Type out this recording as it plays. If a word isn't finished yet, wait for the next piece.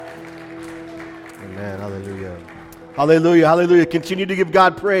Amen. Hallelujah. Hallelujah. Hallelujah. Continue to give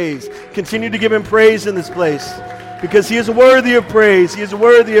God praise. Continue to give him praise in this place because he is worthy of praise. He is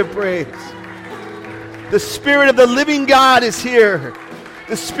worthy of praise. The Spirit of the living God is here.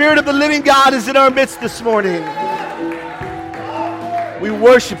 The Spirit of the living God is in our midst this morning. We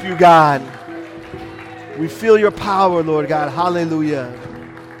worship you, God. We feel your power, Lord God. Hallelujah.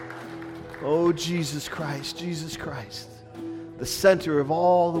 Oh, Jesus Christ, Jesus Christ, the center of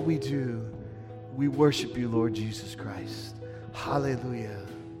all that we do. We worship you, Lord Jesus Christ. Hallelujah.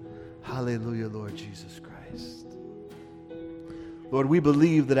 Hallelujah, Lord Jesus Christ. Lord, we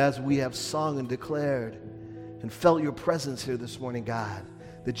believe that as we have sung and declared and felt your presence here this morning, God,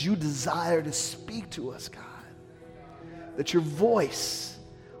 that you desire to speak to us, God, that your voice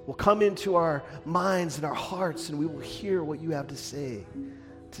will come into our minds and our hearts and we will hear what you have to say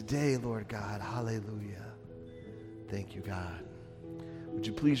today, Lord God. Hallelujah. Thank you, God. Would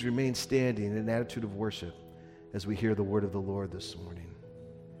you please remain standing in an attitude of worship as we hear the word of the Lord this morning.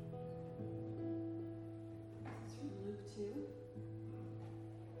 This is from Luke 2.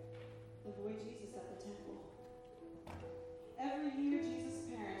 The boy Jesus at the temple. Every year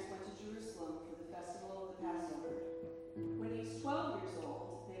Jesus' parents went to Jerusalem for the festival of the Passover. When he was 12 years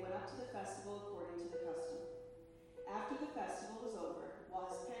old, they went up to the festival according to the custom. After the festival was over,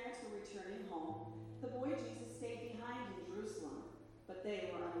 while his parents were returning home, the boy Jesus stayed behind in Jerusalem, but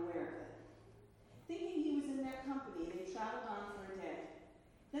they were unaware of it. Thinking he was in their company, they traveled on for a day.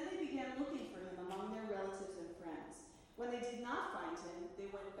 Then they began looking for him among their relatives and friends. When they did not find him,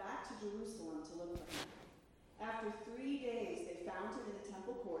 they went back to Jerusalem to look for him. After 3 days, they found him in the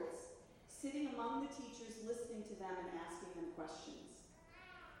temple courts, sitting among the teachers, listening to them and asking them questions.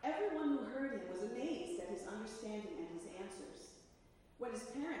 Everyone who heard him was amazed at his understanding and his answers. When his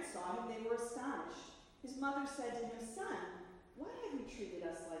parents saw him, they were astonished. His mother said to him, "Son, why have you treated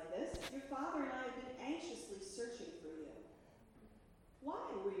us like this? Your father and I have been anxiously searching for you." "Why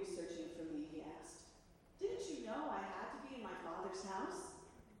were you searching for me?" he asked. "Didn't you know I had to be in my father's house?"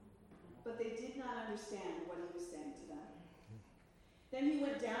 But they did not understand what he was saying to them. Then he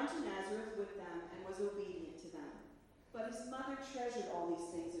went down to Nazareth with them and was obedient to them. But his mother treasured all these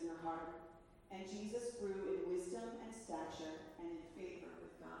things in her heart. And Jesus grew in wisdom and stature and in favor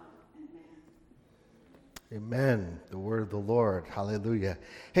with God and man. Amen. The word of the Lord. Hallelujah.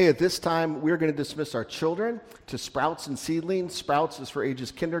 Hey, at this time, we're going to dismiss our children to Sprouts and Seedlings. Sprouts is for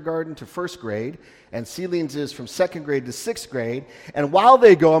ages kindergarten to first grade, and Seedlings is from second grade to sixth grade. And while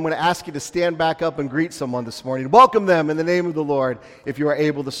they go, I'm going to ask you to stand back up and greet someone this morning. Welcome them in the name of the Lord, if you are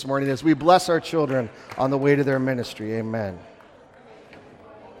able this morning, as we bless our children on the way to their ministry. Amen.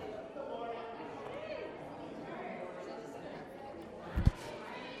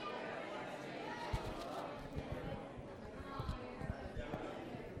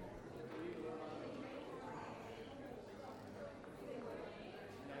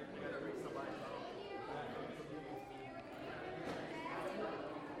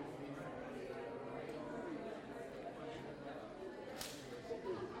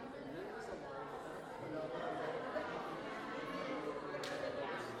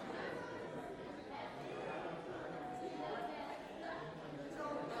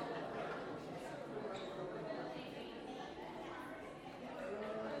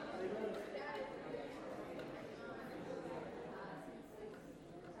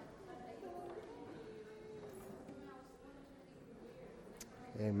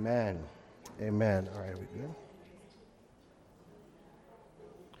 Amen. Amen. All right, we good?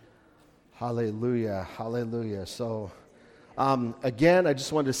 Hallelujah. Hallelujah. So, again, I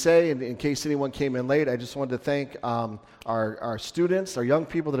just wanted to say, in case anyone came in late, I just wanted to thank our students, our young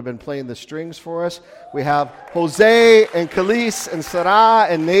people that have been playing the strings for us. We have Jose and Khalees and Sarah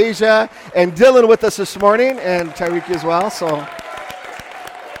and Nasia and Dylan with us this morning, and Tyreek as well. So,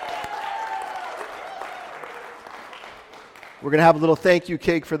 we're going to have a little thank you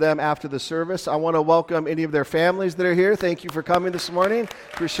cake for them after the service. I want to welcome any of their families that are here. Thank you for coming this morning.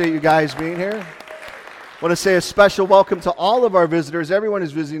 Appreciate you guys being here. I want to say a special welcome to all of our visitors, everyone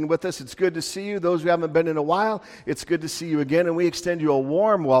who's visiting with us. It's good to see you. Those who haven't been in a while, it's good to see you again, and we extend you a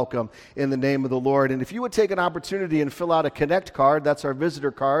warm welcome in the name of the Lord. And if you would take an opportunity and fill out a Connect card, that's our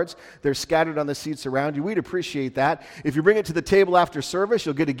visitor cards. They're scattered on the seats around you. We'd appreciate that. If you bring it to the table after service,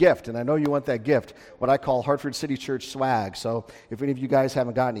 you'll get a gift, and I know you want that gift, what I call Hartford City Church swag. So if any of you guys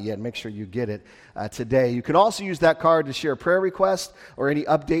haven't gotten it yet, make sure you get it today. You can also use that card to share prayer requests or any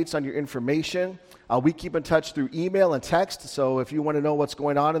updates on your information. We keep in touch through email and text, so if you want to know what's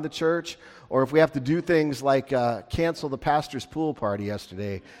going on in the church, or if we have to do things like cancel the pastor's pool party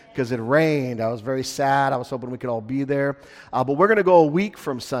yesterday because it rained. I was very sad. I was hoping we could all be there. But we're going to go a week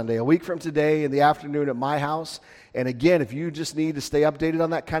from Sunday, a week from today in the afternoon at my house. And again, if you just need to stay updated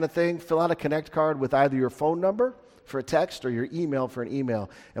on that kind of thing, fill out a Connect card with either your phone number for a text or your email for an email,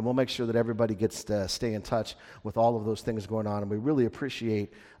 and we'll make sure that everybody gets to stay in touch with all of those things going on. And we really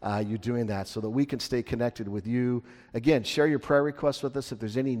appreciate you doing that so that we can stay connected with you. Again, share your prayer requests with us. If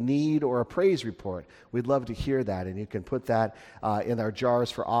there's any need or a praise report, we'd love to hear that, and you can put that in our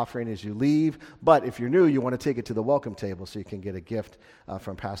jars for offering as you leave. But if you're new, you want to take it to the welcome table so you can get a gift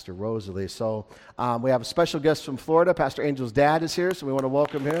from Pastor Rosalie. So we have a special guest from Florida. Pastor Angel's dad is here, so we want to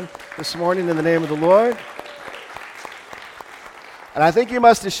welcome him this morning in the name of the Lord. And I think he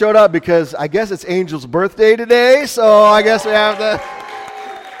must have showed up because I guess it's Angel's birthday today, so I guess we have to.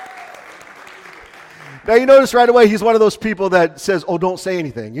 Now, you notice right away he's one of those people that says, oh, don't say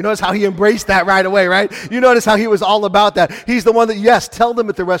anything. You notice how he embraced that right away, right? You notice how he was all about that. He's the one that, yes, tell them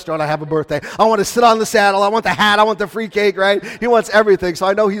at the restaurant I have a birthday. I want to sit on the saddle. I want the hat. I want the free cake, right? He wants everything. So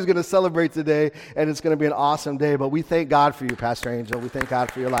I know he's going to celebrate today, and it's going to be an awesome day. But we thank God for you, Pastor Angel. We thank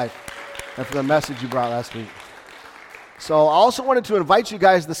God for your life and for the message you brought last week. So I also wanted to invite you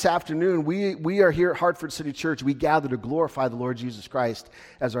guys this afternoon. We are here at Hartford City Church. We gather to glorify the Lord Jesus Christ,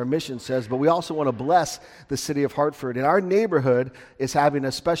 as our mission says, but we also want to bless the city of Hartford. And our neighborhood is having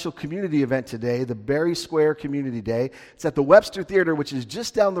a special community event today, the Berry Square Community Day. It's at the Webster Theater, which is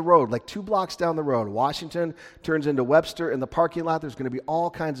just down the road, like 2 blocks down the road. Washington turns into Webster. In the parking lot, there's going to be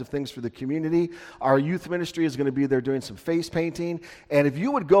all kinds of things for the community. Our youth ministry is going to be there doing some face painting. And if you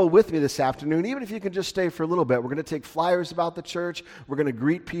would go with me this afternoon, even if you can just stay for a little bit, we're going to take flyers about the church. We're going to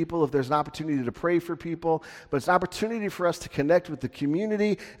greet people if there's an opportunity to pray for people. But it's an opportunity for us to connect with the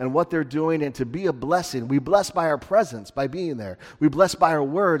community and what they're doing and to be a blessing. We bless by our presence, by being there. We bless by our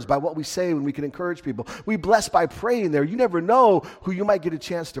words, by what we say when we can encourage people. We bless by praying there. You never know who you might get a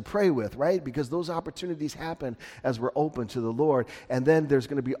chance to pray with, right? Because those opportunities happen as we're open to the Lord. And then there's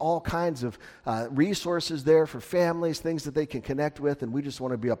going to be all kinds of resources there for families, things that they can connect with, and we just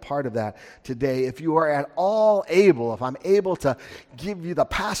want to be a part of that today. If you are at all able, if I'm able to give you the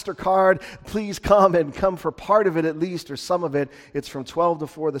pastor card, please come for part of it at least, or some of it. It's from 12 to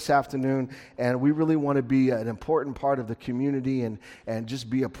 4 this afternoon, and we really want to be an important part of the community and just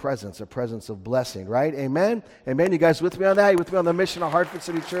be a presence of blessing, right? Amen? Amen? You guys with me on that? You with me on the mission of Hartford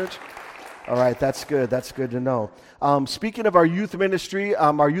City Church? All right, that's good. That's good to know. Speaking of our youth ministry,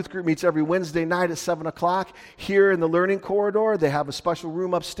 our youth group meets every Wednesday night at 7 o'clock here in the Learning Corridor. They have a special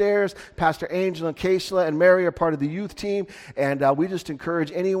room upstairs. Pastor Angel and Keishla and Mary are part of the youth team, and we just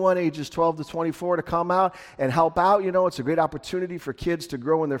encourage anyone ages 12 to 24 to come out and help out. You know, it's a great opportunity for kids to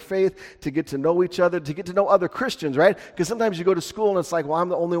grow in their faith, to get to know each other, to get to know other Christians, right? Because sometimes you go to school and it's like, well, I'm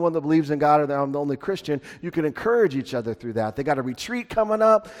the only one that believes in God, or I'm the only Christian. You can encourage each other through that. They got a retreat coming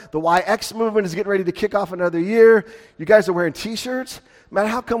up. The YX movement is getting ready to kick off another year. You guys are wearing T-shirts? Man,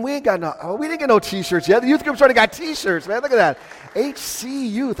 how come we ain't got we didn't get no T-shirts yet. The youth group's already got T-shirts, man. Look at that. HC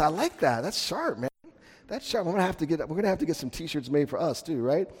Youth. I like that. That's sharp, man. That's sharp. We're gonna have to get some T-shirts made for us too,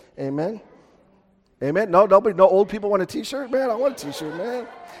 right? Amen. Amen. No old people want a T-shirt, man. I want a T-shirt, man.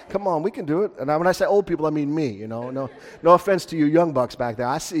 Come on, we can do it. And when I say old people, I mean me. You know, no offense to you young bucks back there.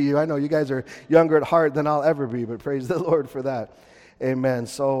 I see you. I know you guys are younger at heart than I'll ever be, but praise the Lord for that. Amen.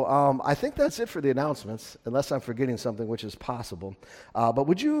 So I think that's it for the announcements, unless I'm forgetting something, which is possible. But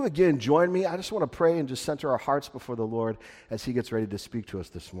would you, again, join me? I just want to pray and just center our hearts before the Lord as he gets ready to speak to us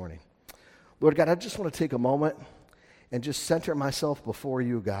this morning. Lord God, I just want to take a moment and just center myself before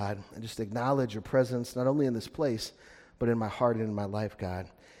you, God, and just acknowledge your presence, not only in this place, but in my heart and in my life, God.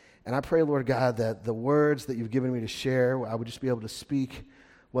 And I pray, Lord God, that the words that you've given me to share, I would just be able to speak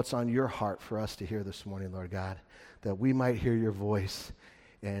what's on your heart for us to hear this morning, Lord God, that we might hear your voice,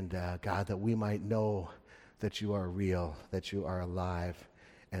 and God, that we might know that you are real, that you are alive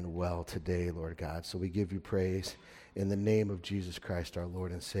and well today, Lord God. So we give you praise in the name of Jesus Christ, our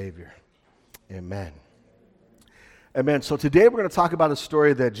Lord and Savior. Amen. Amen. So today we're going to talk about a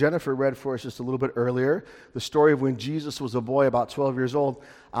story that Jennifer read for us just a little bit earlier, the story of when Jesus was a boy about 12 years old.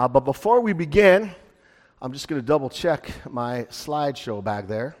 But before we begin, I'm just going to double check my slideshow back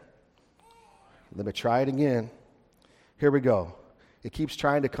there. Let me try it again. Here we go. It keeps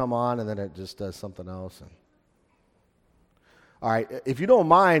trying to come on, and then it just does something else. All right. If you don't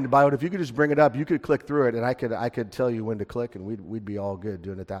mind, Biot, if you could just bring it up, you could click through it, and I could tell you when to click, and we'd be all good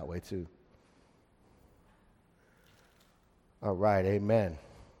doing it that way too. All right. Amen.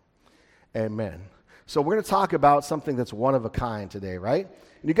 Amen. So we're going to talk about something that's one of a kind today, right?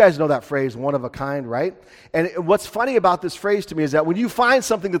 And you guys know that phrase, one of a kind, right? And what's funny about this phrase to me is that when you find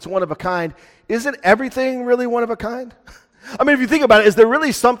something that's one of a kind, isn't everything really one of a kind? I mean, if you think about it, is there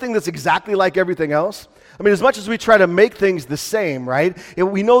really something that's exactly like everything else? I mean, as much as we try to make things the same, right,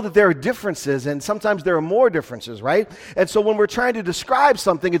 we know that there are differences, and sometimes there are more differences, right? And so when we're trying to describe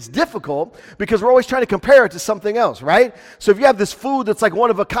something, it's difficult because we're always trying to compare it to something else, right? So if you have this food that's like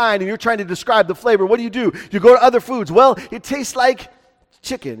one of a kind and you're trying to describe the flavor, what do? You go to other foods. Well, it tastes like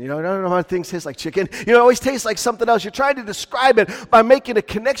chicken. I don't know how things taste like chicken. It always tastes like something else. You're trying to describe it by making a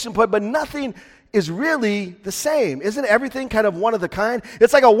connection point, but nothing is really the same. Isn't everything kind of one of the kind?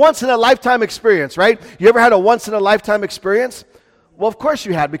 It's like a once-in-a-lifetime experience, right? You ever had a once-in-a-lifetime experience? Well, of course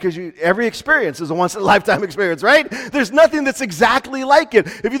you had, because every experience is a once-in-a-lifetime experience, right? There's nothing that's exactly like it.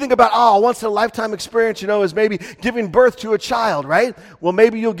 If you think about, a once-in-a-lifetime experience, is maybe giving birth to a child, right? Well,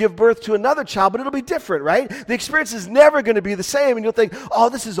 maybe you'll give birth to another child, but it'll be different, right? The experience is never going to be the same, and you'll think,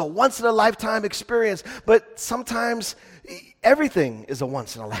 this is a once-in-a-lifetime experience. But sometimes everything is a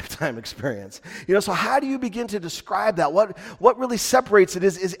once-in-a-lifetime experience. So how do you begin to describe that? What really separates it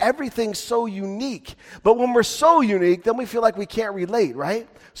is everything so unique. But when we're so unique, then we feel like we can't relate, right?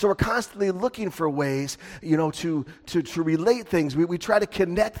 So we're constantly looking for ways, to relate things. We try to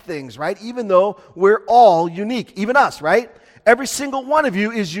connect things, right? Even though we're all unique, even us, right? Every single one of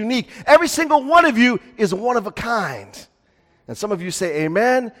you is unique. Every single one of you is one of a kind. And some of you say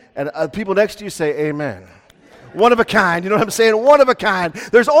amen, and people next to you say amen. One of a kind. You know what I'm saying? One of a kind.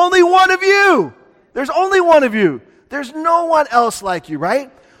 There's only one of you. There's only one of you. There's no one else like you,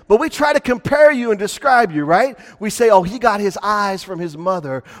 right? But we try to compare you and describe you, right? We say, he got his eyes from his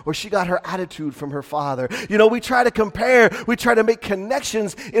mother, or she got her attitude from her father. We try to compare. We try to make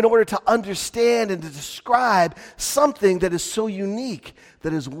connections in order to understand and to describe something that is so unique,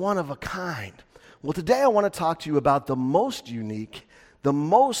 that is one of a kind. Well, today I want to talk to you about the most unique, the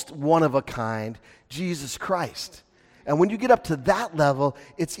most one of a kind, Jesus Christ. And when you get up to that level,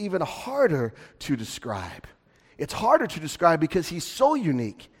 it's even harder to describe. It's harder to describe because he's so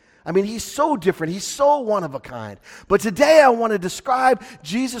unique. I mean, he's so different. He's so one of a kind. But today I want to describe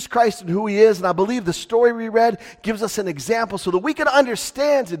Jesus Christ and who he is, and I believe the story we read gives us an example so that we can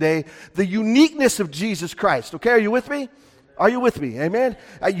understand today the uniqueness of Jesus Christ. Okay, are you with me? Are you with me? Amen?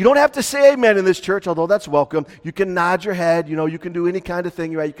 You don't have to say amen in this church, although that's welcome. You can nod your head. You can do any kind of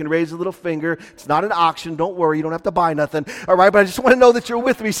thing. Right? You can raise a little finger. It's not an auction. Don't worry. You don't have to buy nothing. All right? But I just want to know that you're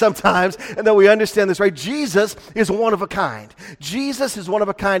with me sometimes and that we understand this, right? Jesus is one of a kind. Jesus is one of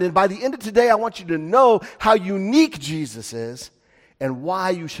a kind. And by the end of today, I want you to know how unique Jesus is and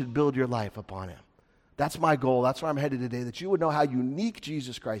why you should build your life upon him. That's my goal. That's where I'm headed today, that you would know how unique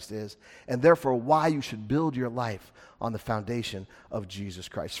Jesus Christ is and therefore why you should build your life on the foundation of Jesus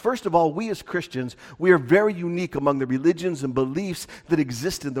Christ. First of all, we as Christians, we are very unique among the religions and beliefs that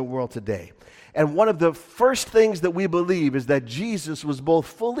exist in the world today. And one of the first things that we believe is that Jesus was both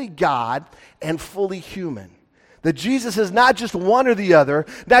fully God and fully human. That Jesus is not just one or the other,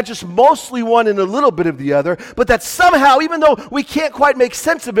 not just mostly one and a little bit of the other, but that somehow, even though we can't quite make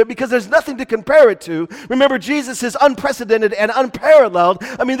sense of it because there's nothing to compare it to, remember, Jesus is unprecedented and unparalleled.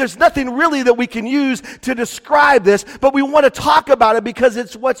 I mean, there's nothing really that we can use to describe this, but we want to talk about it because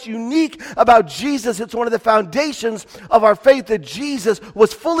it's what's unique about Jesus. It's one of the foundations of our faith, that Jesus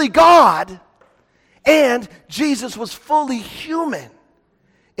was fully God and Jesus was fully human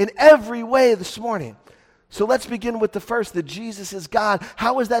in every way this morning. So let's begin with the first, that Jesus is God.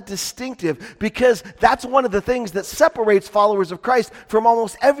 How is that distinctive? Because that's one of the things that separates followers of Christ from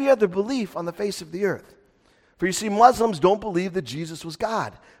almost every other belief on the face of the earth. For you see, Muslims don't believe that Jesus was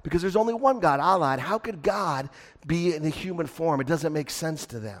God because there's only one God, Allah. And how could God be in a human form? It doesn't make sense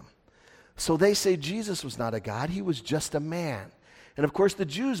to them. So they say Jesus was not a God, he was just a man. And of course the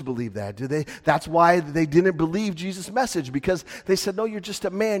Jews believe that. That's why they didn't believe Jesus' message, because they said, no, you're just a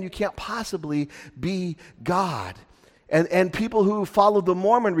man. You can't possibly be God. And people who follow the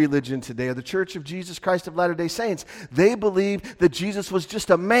Mormon religion today, or the Church of Jesus Christ of Latter-day Saints, they believe that Jesus was just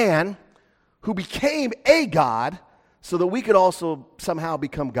a man who became a God so that we could also somehow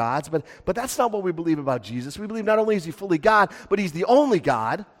become gods. But that's not what we believe about Jesus. We believe not only is he fully God, but he's the only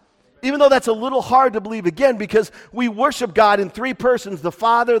God. Even though that's a little hard to believe, again, because we worship God in three persons, the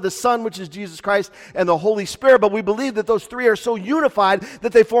Father, the Son, which is Jesus Christ, and the Holy Spirit, but we believe that those three are so unified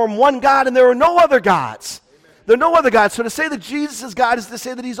that they form one God and there are no other gods. There are no other gods. So to say that Jesus is God is to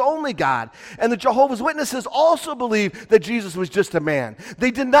say that he's only God. And the Jehovah's Witnesses also believe that Jesus was just a man. They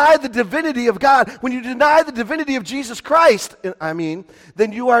deny the divinity of God. When you deny the divinity of Jesus Christ,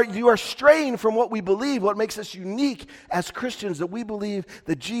 then you are straying from what we believe, what makes us unique as Christians, that we believe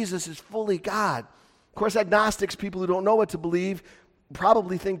that Jesus is fully God. Of course, agnostics, people who don't know what to believe,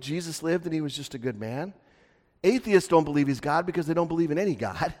 probably think Jesus lived and he was just a good man. Atheists don't believe he's God because they don't believe in any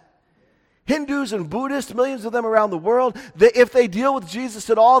God. Hindus and Buddhists, millions of them around the world, if they deal with Jesus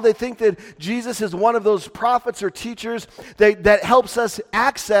at all, they think that Jesus is one of those prophets or teachers that helps us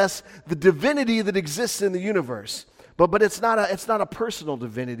access the divinity that exists in the universe. But it's not a personal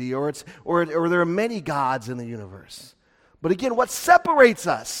divinity, or there are many gods in the universe. But again, what separates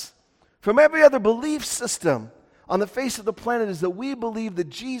us from every other belief system on the face of the planet is that we believe that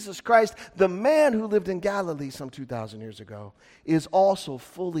Jesus Christ, the man who lived in Galilee some 2,000 years ago, is also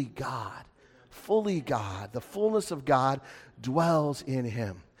fully God. Fully God. The fullness of God dwells in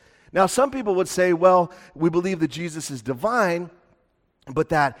him. Now, some people would say, well, we believe that Jesus is divine, but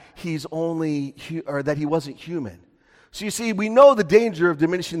that he's that he wasn't human. So you see, we know the danger of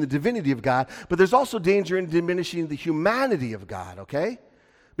diminishing the divinity of God, but there's also danger in diminishing the humanity of God, okay?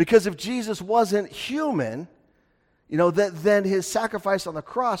 Because if Jesus wasn't human, then his sacrifice on the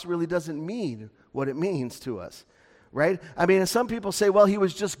cross really doesn't mean what it means to us, right? I mean, some people say, well, he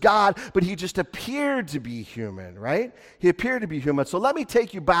was just God, but he just appeared to be human, right? He appeared to be human. So let me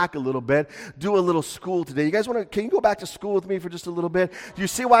take you back a little bit, do a little school today. You guys can you go back to school with me for just a little bit? Do you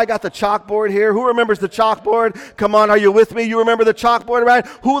see why I got the chalkboard here? Who remembers the chalkboard? Come on, are you with me? You remember the chalkboard, right?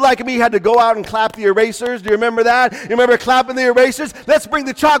 Who, like me, had to go out and clap the erasers? Do you remember that? You remember clapping the erasers? Let's bring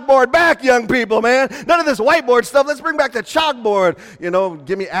the chalkboard back, young people, man. None of this whiteboard stuff. Let's bring back the chalkboard.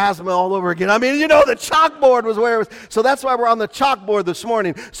 Give me asthma all over again. I mean, the chalkboard was where it was. So that's why we're on the chalkboard this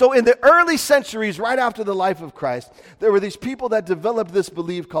morning. So in the early centuries, right after the life of Christ, there were these people that developed this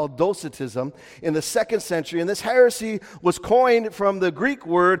belief called Docetism in the 2nd century. And this heresy was coined from the Greek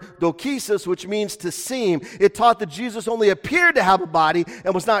word dokisis, which means to seem. It taught that Jesus only appeared to have a body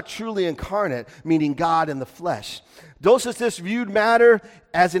and was not truly incarnate, meaning God in the flesh. Docetists viewed matter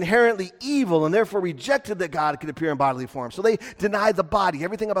as inherently evil and therefore rejected that God could appear in bodily form. So they denied the body.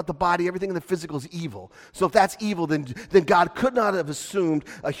 Everything about the body, everything in the physical is evil. So if that's evil, then God could not have assumed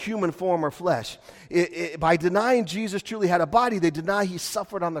a human form or flesh. By denying Jesus truly had a body, they deny he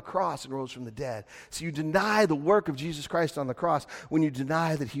suffered on the cross and rose from the dead. So you deny the work of Jesus Christ on the cross when you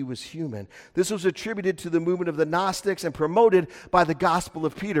deny that he was human. This was attributed to the movement of the Gnostics and promoted by the Gospel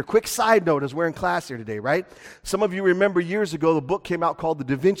of Peter. Quick side note as we're in class here today, right? Some of you remember years ago the book came out called the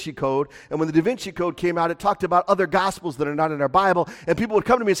Da Vinci Code, and when the Da Vinci Code came out, it talked about other Gospels that are not in our Bible, and people would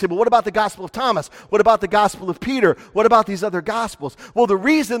come to me and say, well, what about the Gospel of Thomas? What about the Gospel of Peter? What about these other Gospels? Well, the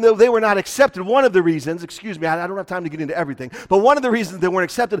reason that they were not accepted, one of the reasons, excuse me, I don't have time to get into everything, but one of the reasons they weren't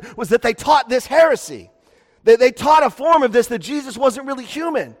accepted was that they taught this heresy. They taught a form of this that Jesus wasn't really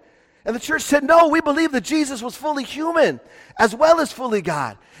human. And the church said, no, we believe that Jesus was fully human as well as fully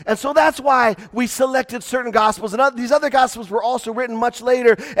God. And so that's why we selected certain Gospels. And these other Gospels were also written much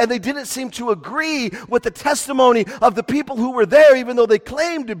later, and they didn't seem to agree with the testimony of the people who were there, even though they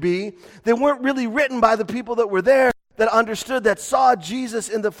claimed to be. They weren't really written by the people that were there, that understood, that saw Jesus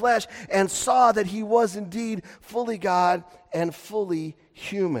in the flesh and saw that he was indeed fully God and fully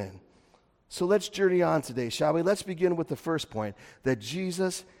human. So let's journey on today, shall we? Let's begin with the first point, that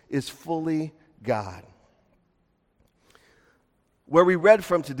Jesus is fully God. Where we read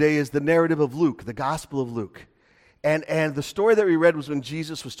from today is the narrative of Luke, the Gospel of Luke. And the story that we read was when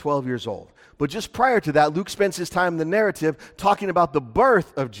Jesus was 12 years old. But just prior to that, Luke spends his time in the narrative talking about the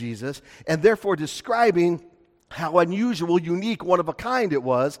birth of Jesus and therefore describing how unusual, unique, one of a kind it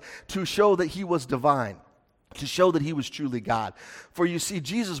was to show that he was divine, to show that he was truly God. For you see,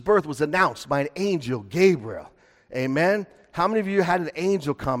 Jesus' birth was announced by an angel, Gabriel. Amen? How many of you had an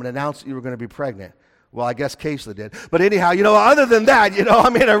angel come and announce that you were going to be pregnant? Well, I guess Keisla did. But anyhow, other than that,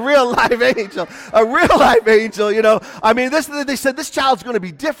 a real life angel, they said this child's going to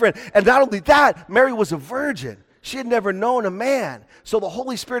be different. And not only that, Mary was a virgin. She had never known a man. So the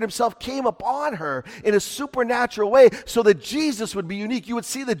Holy Spirit himself came upon her in a supernatural way so that Jesus would be unique. You would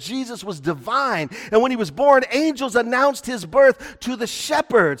see that Jesus was divine. And when he was born, angels announced his birth to the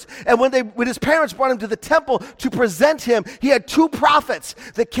shepherds. And when his parents brought him to the temple to present him, he had two prophets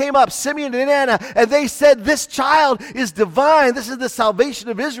that came up, Simeon and Anna, and they said, this child is divine. This is the salvation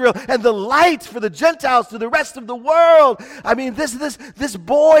of Israel and the light for the Gentiles to the rest of the world. I mean, this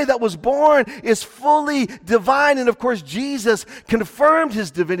boy that was born is fully divine. And of course, Jesus confirmed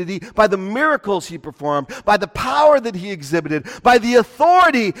his divinity by the miracles he performed, by the power that he exhibited, by the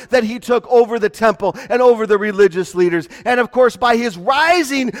authority that he took over the temple and over the religious leaders, and of course, by his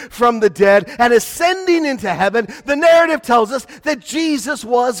rising from the dead and ascending into heaven. The narrative tells us that Jesus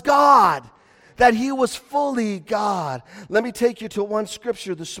was God. that he was fully God. Let me take you to one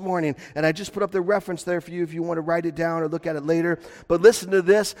scripture this morning, and I just put up the reference there for you if you want to write it down or look at it later. But listen to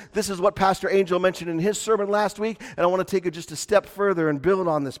this. This is what Pastor Angel mentioned in his sermon last week, and I want to take it just a step further and build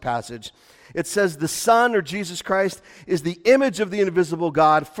on this passage. It says, the Son, or Jesus Christ, is the image of the invisible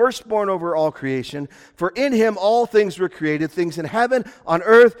God, firstborn over all creation. For in him all things were created, things in heaven, on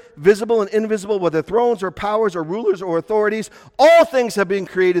earth, visible and invisible, whether thrones or powers or rulers or authorities. All things have been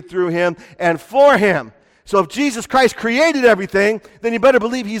created through him and for him. So if Jesus Christ created everything, then you better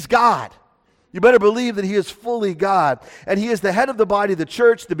believe he's God. You better believe that he is fully God. And he is the head of the body, the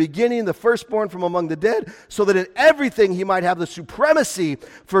church, the beginning, the firstborn from among the dead, so that in everything he might have the supremacy.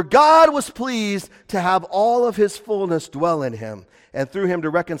 For God was pleased to have all of his fullness dwell in him, and through him to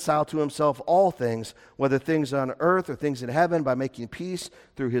reconcile to himself all things, whether things on earth or things in heaven, by making peace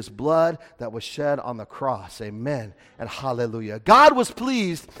through his blood that was shed on the cross. Amen and hallelujah. God was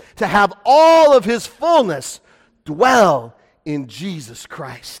pleased to have all of his fullness dwell in Jesus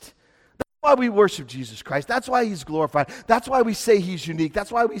Christ. That's why we worship Jesus Christ. That's why he's glorified. That's why we say he's unique.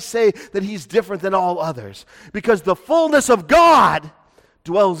 That's why we say that he's different than all others. Because the fullness of God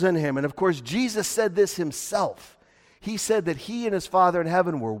dwells in him. And of course, Jesus said this himself. He said that he and his Father in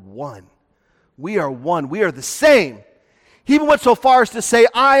heaven were one. We are one. We are the same. He even went so far as to say,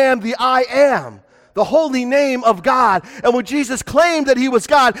 I am the I am, the holy name of God. And when Jesus claimed that he was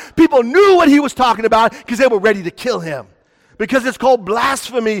God, people knew what he was talking about because they were ready to kill him. Because it's called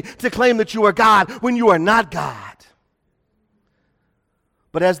blasphemy to claim that you are God when you are not God.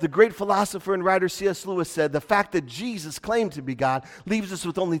 But as the great philosopher and writer C.S. Lewis said, the fact that Jesus claimed to be God leaves us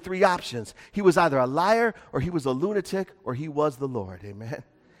with only three options. He was either a liar, or he was a lunatic, or he was the Lord. Amen.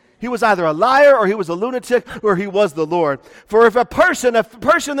 He was either a liar, or he was a lunatic, or he was the Lord. For if a person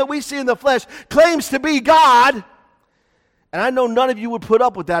that we see in the flesh claims to be God, and I know none of you would put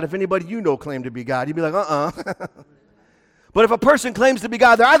up with that if anybody you know claimed to be God. You'd be like, But if a person claims to be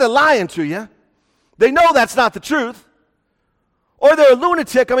God, they're either lying to you, they know that's not the truth, or they're a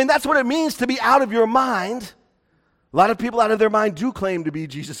lunatic. I mean, that's what it means to be out of your mind. A lot of people out of their mind do claim to be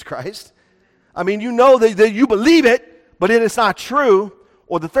Jesus Christ. I mean, you know that you believe it, but it's not true.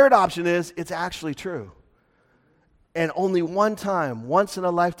 Or the third option is, it's actually true. And only one time, once in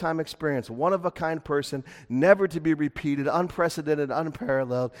a lifetime experience, one of a kind person, never to be repeated, unprecedented,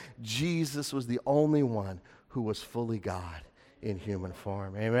 unparalleled. Jesus was the only one who was fully God in human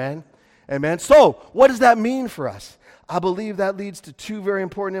form. Amen? Amen. So, what does that mean for us? I believe that leads to two very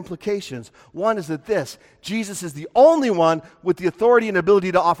important implications. One is that Jesus is the only one with the authority and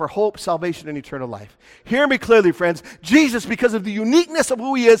ability to offer hope, salvation, and eternal life. Hear me clearly, friends. Jesus, because of the uniqueness of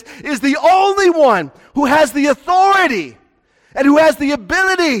who he is the only one who has the authority and who has the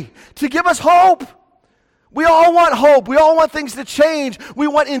ability to give us hope. We all want hope. We all want things to change. We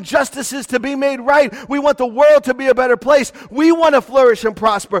want injustices to be made right. We want the world to be a better place. We want to flourish and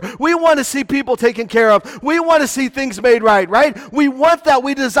prosper. We want to see people taken care of. We want to see things made right? We want that.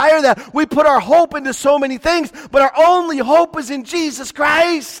 We desire that. We put our hope into so many things, but our only hope is in Jesus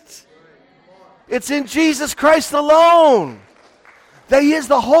Christ. It's in Jesus Christ alone. That he is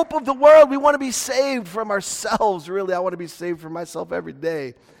the hope of the world. We want to be saved from ourselves, really. I want to be saved from myself every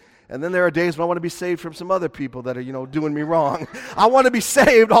day. And then there are days when I want to be saved from some other people that are, doing me wrong. I want to be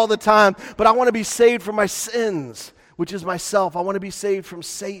saved all the time, but I want to be saved from my sins, which is myself. I want to be saved from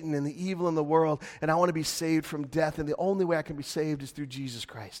Satan and the evil in the world, and I want to be saved from death. And the only way I can be saved is through Jesus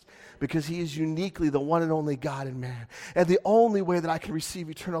Christ, because he is uniquely the one and only God and man. And the only way that I can receive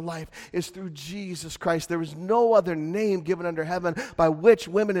eternal life is through Jesus Christ. There is no other name given under heaven by which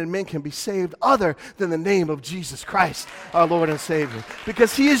women and men can be saved other than the name of Jesus Christ, our Lord and Savior,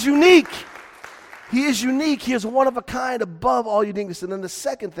 because he is unique. He is unique. He is one of a kind, above all uniqueness. And then the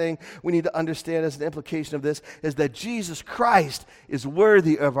second thing we need to understand as an implication of this is that Jesus Christ is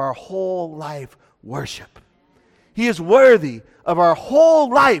worthy of our whole life worship. He is worthy of our whole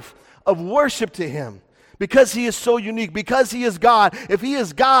life of worship to him, because he is so unique, because he is God. If he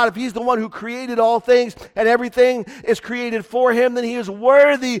is God, if he's the one who created all things and everything is created for him, then he is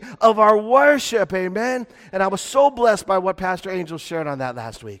worthy of our worship. Amen. And I was so blessed by what Pastor Angel shared on that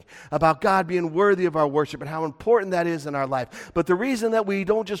last week about God being worthy of our worship and how important that is in our life. But the reason that we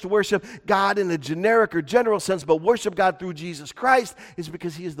don't just worship God in a generic or general sense, but worship God through Jesus Christ, is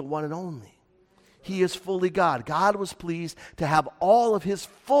because he is the one and only. He is fully God. God was pleased to have all of his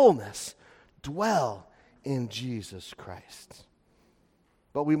fullness dwell in Jesus Christ.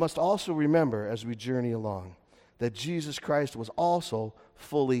 But we must also remember as we journey along that Jesus Christ was also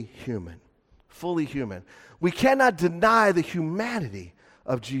fully human. Fully human. We cannot deny the humanity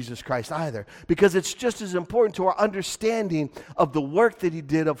of Jesus Christ either, because it's just as important to our understanding of the work that he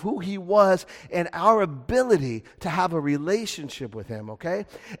did, of who he was, and our ability to have a relationship with him, okay?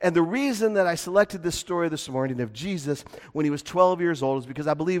 And the reason that I selected this story this morning of Jesus when he was 12 years old is because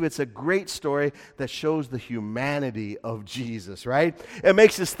I believe it's a great story that shows the humanity of Jesus, right? It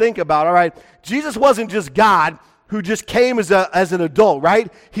makes us think about, all right, Jesus wasn't just God who just came as an adult,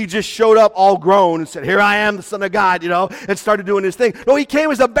 right? He just showed up all grown and said, here I am, the Son of God, and started doing his thing. No, he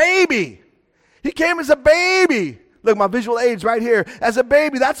came as a baby. He came as a baby. Look, my visual aids right here. As a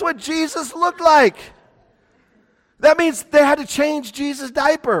baby, that's what Jesus looked like. That means they had to change Jesus'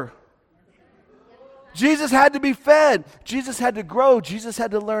 diaper. Jesus had to be fed. Jesus had to grow. Jesus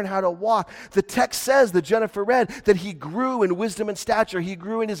had to learn how to walk. The text says that Jennifer read that he grew in wisdom and stature. He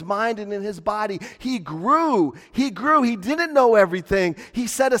grew in his mind and in his body. He grew. He grew. He didn't know everything. He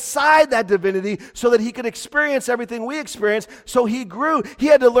set aside that divinity so that he could experience everything we experience. So he grew. He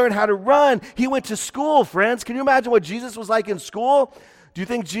had to learn how to run. He went to school, friends. Can you imagine what Jesus was like in school? Do you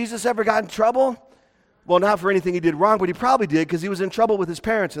think Jesus ever got in trouble? Well, not for anything he did wrong, but he probably did because he was in trouble with his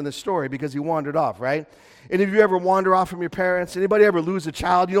parents in this story because he wandered off, right? Any of you ever wander off from your parents? Anybody ever lose a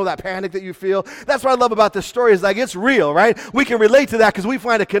child? You know that panic that you feel? That's what I love about this story is like it's real, right? We can relate to that because we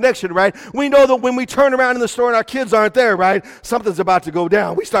find a connection, right? We know that when we turn around in the store and our kids aren't there, right? Something's about to go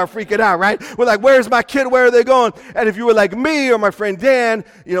down. We start freaking out, right? We're like, where's my kid? Where are they going? And if you were like me or my friend Dan,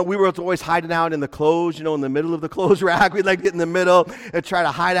 we were always hiding out in the clothes, in the middle of the clothes rack. We'd like get in the middle and try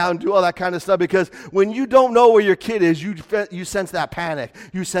to hide out and do all that kind of stuff because when you don't know where your kid is, you sense that panic.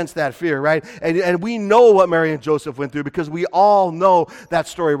 You sense that fear, right? And we know what Mary and Joseph went through because we all know that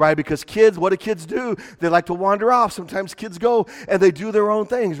story, right? Because kids, what do kids do? They like to wander off. Sometimes kids go and they do their own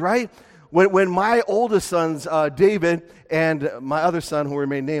things, right? When my oldest sons, David, and my other son, who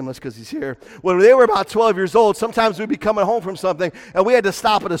remained nameless because he's here, when they were about 12 years old, sometimes we'd be coming home from something, and we had to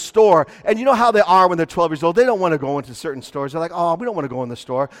stop at a store. And you know how they are when they're 12 years old? They don't want to go into certain stores. They're like, oh, we don't want to go in the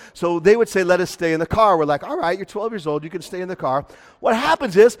store. So they would say, let us stay in the car. We're like, all right, you're 12 years old. You can stay in the car. What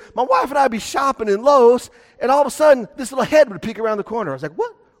happens is my wife and I would be shopping in Lowe's, and all of a sudden, this little head would peek around the corner. I was like,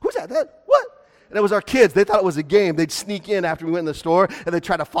 what? Who's that? What? And it was our kids. They thought it was a game. They'd sneak in after we went in the store, and they'd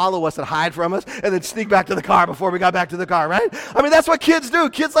try to follow us and hide from us, and then sneak back to the car before we got back to the car, right? I mean, that's what kids do.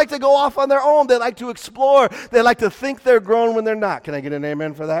 Kids like to go off on their own. They like to explore. They like to think they're grown when they're not. Can I get an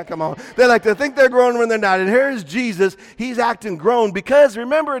amen for that? Come on. They like to think they're grown when they're not. And here's Jesus. He's acting grown because,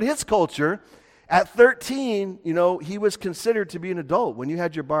 remember, in his culture, at 13, he was considered to be an adult. When you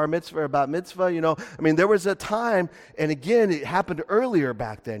had your bar mitzvah or bat mitzvah, there was a time, and again, it happened earlier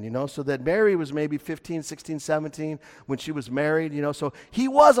back then, so that Mary was maybe 15, 16, 17 when she was married, so he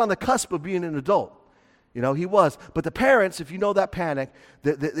was on the cusp of being an adult. He was. But the parents, if you know that panic,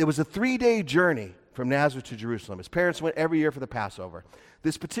 it was a 3-day journey from Nazareth to Jerusalem. His parents went every year for the Passover.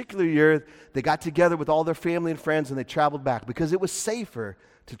 This particular year, they got together with all their family and friends, and they traveled back because it was safer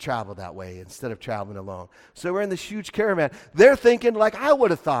to travel that way instead of traveling alone. So we're in this huge caravan. They're thinking, like I would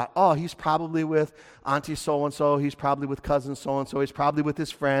have thought, oh, he's probably with auntie so-and-so. He's probably with cousin so-and-so. He's probably with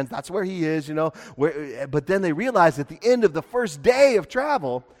his friends. That's where he is, But then they realize at the end of the first day of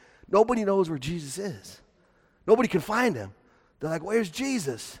travel, nobody knows where Jesus is. Nobody can find him. They're like, where's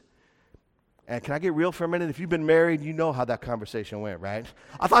Jesus? And can I get real for a minute? If you've been married, you know how that conversation went, right?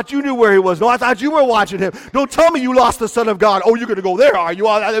 I thought you knew where he was. No, I thought you were watching him. Don't tell me you lost the Son of God. Oh, you're going to go there, are you?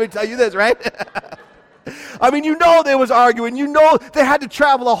 Let me tell you this, right? They was arguing. They had to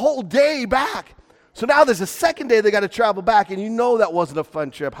travel a whole day back. So now there's a second day they got to travel back, and that wasn't a fun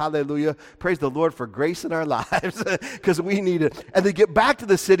trip. Hallelujah. Praise the Lord for grace in our lives because we need it. And they get back to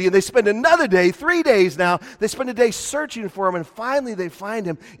the city, and they spend another day, 3 days now. They spend a day searching for him, and finally they find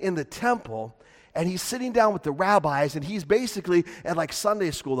him in the temple. And he's sitting down with the rabbis, and he's basically at like Sunday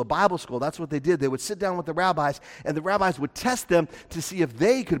school, the Bible school. That's what they did. They would sit down with the rabbis, and the rabbis would test them to see if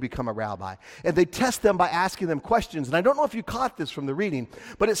they could become a rabbi. And they test them by asking them questions. And I don't know if you caught this from the reading,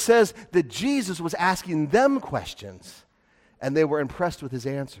 but it says that Jesus was asking them questions, and they were impressed with his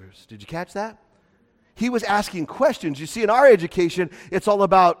answers. Did you catch that? He was asking questions. You see, in our education, it's all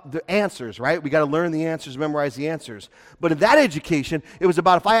about the answers, right? We got to learn the answers, memorize the answers. But in that education, it was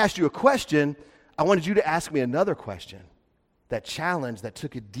about if I asked you a question, I wanted you to ask me another question, that challenge that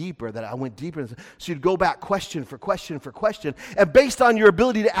took it deeper, that I went deeper. So you'd go back question for question for question. And based on your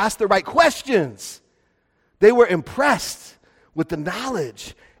ability to ask the right questions, they were impressed with the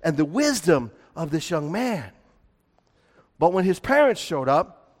knowledge and the wisdom of this young man. But when his parents showed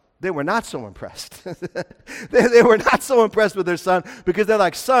up, they were not so impressed. They were not so impressed with their son because they're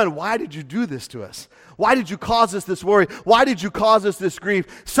like, son, why did you do this to us? Why did you cause us this worry? Why did you cause us this grief?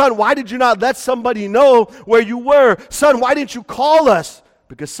 Son, why did you not let somebody know where you were? Son, why didn't you call us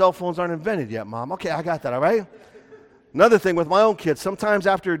Because cell phones aren't invented yet, Mom. Okay, I got that, all right? Another thing with my own kids, sometimes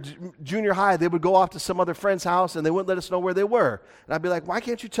after junior high, they would go off to some other friend's house and they wouldn't let us know where they were. And I'd be like, why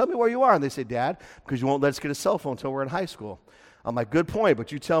can't you tell me where you are? And they say, Dad, because you won't let us get a cell phone until we're in high school. I'm like, good point,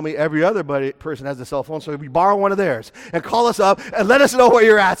 but you tell me every other person has a cell phone, so we borrow one of theirs and call us up and let us know where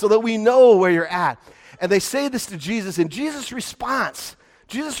you're at so that we know where you're at. And they say this to Jesus, and Jesus' response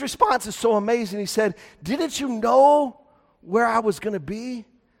is so amazing. He said, didn't you know where I was going to be?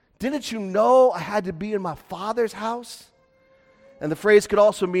 Didn't you know I had to be in my Father's house? And the phrase could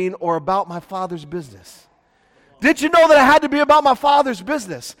also mean, or about my Father's business. Did you know that I had to be about my Father's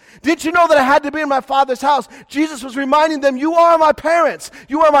business? Did you know that I had to be in my Father's house? Jesus was reminding them, you are my parents.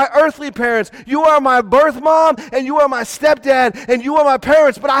 You are my earthly parents. You are my birth mom, and you are my stepdad, and you are my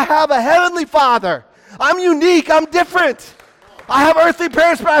parents. But I have a heavenly Father. I'm unique. I'm different. I have earthly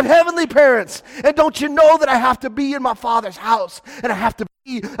parents, but I have heavenly parents. And don't you know that I have to be in my Father's house, and I have to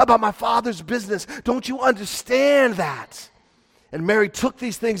be about my Father's business? Don't you understand that? And Mary took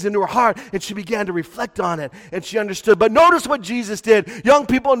these things into her heart, and she began to reflect on it, and she understood. But notice what Jesus did. Young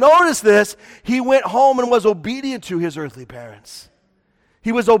people, notice this. He went home and was obedient to his earthly parents.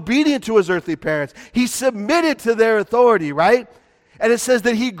 He was obedient to his earthly parents. He submitted to their authority, right? And it says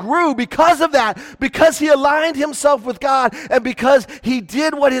that he grew because of that, because he aligned himself with God, and because he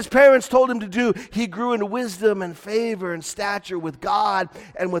did what his parents told him to do. He grew in wisdom and favor and stature with God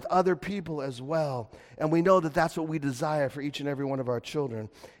and with other people as well. And we know that that's what we desire for each and every one of our children,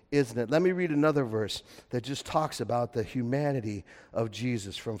 isn't it? Let me read another verse that just talks about the humanity of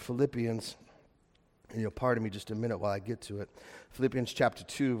Jesus from Philippians. And you'll pardon me just a minute while I get to it. Philippians chapter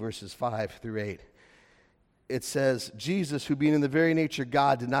 2, verses 5 through 8. It says, Jesus, who being in the very nature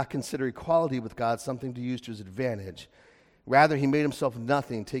God, did not consider equality with God something to use to his advantage. Rather, he made himself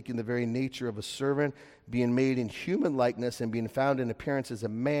nothing, taking the very nature of a servant, being made in human likeness, and being found in appearance as a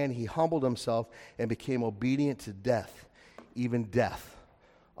man, he humbled himself and became obedient to death, even death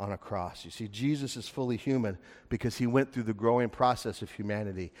on a cross. You see, Jesus is fully human because he went through the growing process of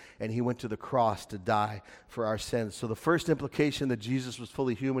humanity, and he went to the cross to die for our sins. So the first implication that Jesus was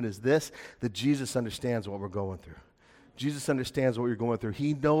fully human is this, that Jesus understands what we're going through. Jesus understands what you're going through.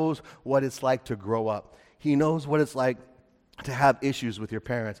 He knows what it's like to grow up. He knows what it's like to have issues with your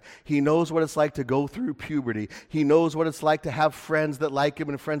parents. He knows what it's like to go through puberty. He knows what it's like to have friends that like him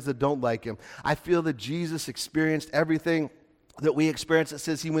and friends that don't like him. I feel that Jesus experienced everything that we experience. It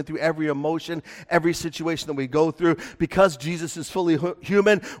says he went through every emotion, every situation that we go through. Because Jesus is fully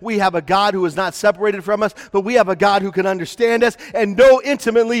human, we have a God who is not separated from us, but we have a God who can understand us and know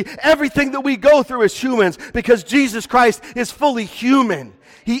intimately everything that we go through as humans, because Jesus Christ is fully human.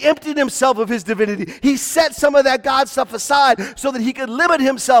 He emptied himself of his divinity. He set some of that God stuff aside so that he could limit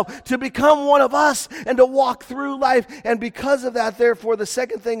himself to become one of us and to walk through life. And because of that, therefore, the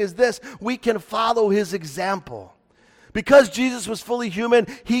second thing is this: we can follow his example. Because Jesus was fully human,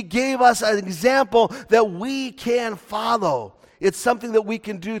 he gave us an example that we can follow. It's something that we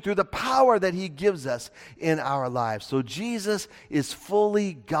can do through the power that he gives us in our lives. So Jesus is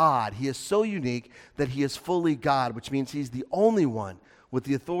fully God. He is so unique that he is fully God, which means he's the only one with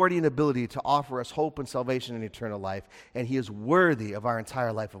the authority and ability to offer us hope and salvation and eternal life, and he is worthy of our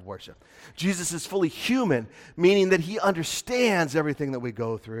entire life of worship. Jesus is fully human, meaning that he understands everything that we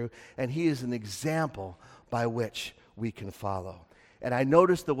go through, and he is an example by which we can follow. And I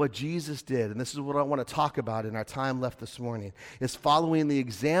noticed that what Jesus did, and this is what I want to talk about in our time left this morning, is following the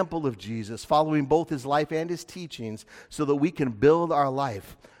example of Jesus, following both his life and his teachings, so that we can build our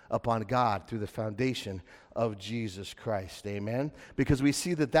life upon God through the foundation of Jesus Christ. Amen? Because we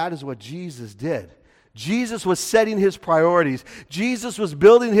see that that is what Jesus did. Jesus was setting his priorities. Jesus was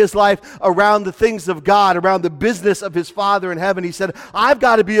building his life around the things of God, around the business of his Father in heaven. He said, I've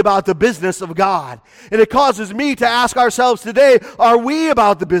got to be about the business of God. And it causes me to ask ourselves today, are we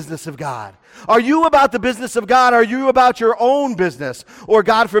about the business of God? Are you about the business of God? Are you about your own business? Or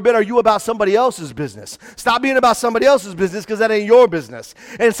God forbid, are you about somebody else's business? Stop being about somebody else's business, because that ain't your business.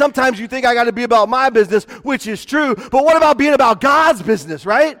 And sometimes you think I got to be about my business, which is true. But what about being about God's business,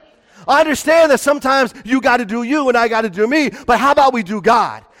 right? I understand that sometimes you got to do you and I got to do me, but how about we do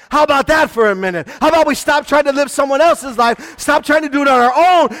God? How about that for a minute? How about we stop trying to live someone else's life, stop trying to do it on our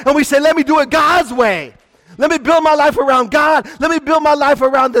own, and we say, let me do it God's way. Let me build my life around God. Let me build my life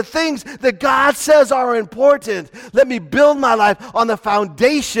around the things that God says are important. Let me build my life on the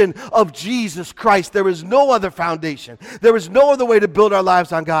foundation of Jesus Christ. There is no other foundation. There is no other way to build our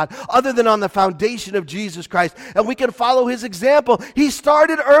lives on God other than on the foundation of Jesus Christ. And we can follow his example. He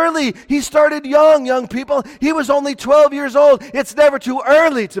started early. He started young people. He was only 12 years old. It's never too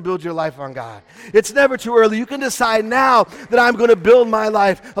early to build your life on God. It's never too early. You can decide now that I'm going to build my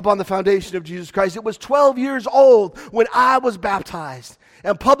life upon the foundation of Jesus Christ. It was 12 years old when I was baptized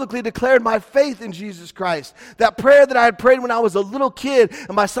and publicly declared my faith in Jesus Christ. That prayer that I had prayed when I was a little kid,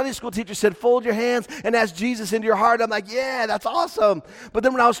 and my Sunday school teacher said, fold your hands and ask Jesus into your heart. I'm like, yeah, that's awesome. But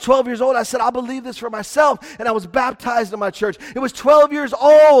then when I was 12 years old, I said, I'll believe this for myself, and I was baptized in my church. It was 12 years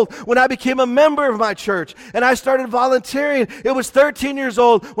old when I became a member of my church, and I started volunteering. It was 13 years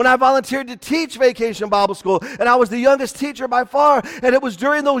old when I volunteered to teach Vacation Bible School, and I was the youngest teacher by far, and it was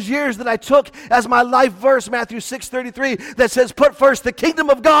during those years that I took as my life verse, Matthew 6:33, that says, put first the kingdom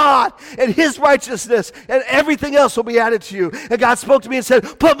of God and his righteousness, and everything else will be added to you. And God spoke to me and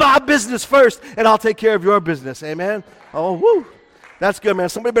said, put my business first, and I'll take care of your business. Amen? Oh, woo. That's good, man.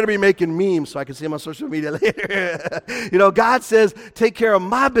 Somebody better be making memes so I can see them on social media later. You know, God says, take care of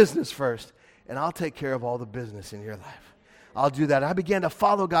my business first, and I'll take care of all the business in your life. I'll do that. I began to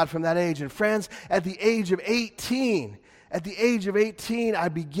follow God from that age. And friends, at the age of 18, I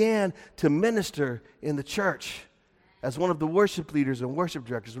began to minister in the church as one of the worship leaders and worship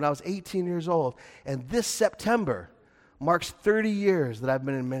directors when I was 18 years old. And this September marks 30 years that I've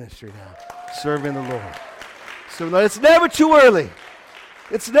been in ministry now, serving the Lord. So no, it's never too early.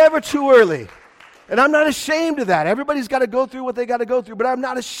 It's never too early. And I'm not ashamed of that. Everybody's got to go through what they got to go through, but I'm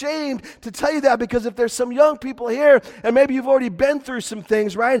not ashamed to tell you that, because if there's some young people here, and maybe you've already been through some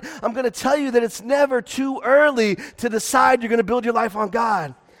things, right? I'm going to tell you that it's never too early to decide you're going to build your life on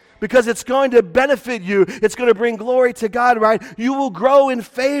God, because it's going to benefit you. It's going to bring glory to God, right? You will grow in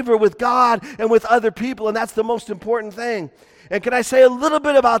favor with God and with other people, and that's the most important thing. And can I say a little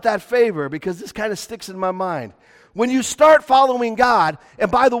bit about that favor, because this kind of sticks in my mind. When you start following God, and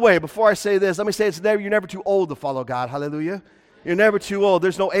by the way, before I say this, let me say you're never too old to follow God. Hallelujah. You're never too old.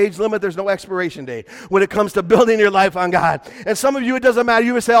 There's no age limit. There's no expiration date when it comes to building your life on God. And some of you, it doesn't matter.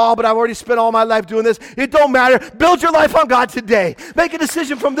 You would say, oh, but I've already spent all my life doing this. It don't matter. Build your life on God today. Make a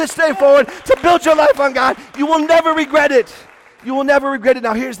decision from this day forward to build your life on God. You will never regret it. You will never regret it.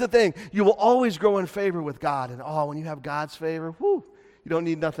 Now, here's the thing. You will always grow in favor with God. And when you have God's favor, whoo, you don't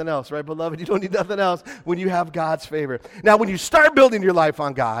need nothing else, right, beloved? You don't need nothing else when you have God's favor. Now, when you start building your life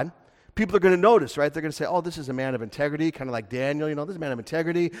on God, people are going to notice, right? They're going to say, oh, this is a man of integrity, kind of like Daniel. You know, this is a man of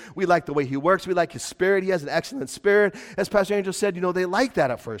integrity. We like the way he works. We like his spirit. He has an excellent spirit. As Pastor Angel said, you know, they like that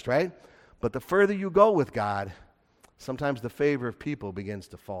at first, right? But the further you go with God, sometimes the favor of people begins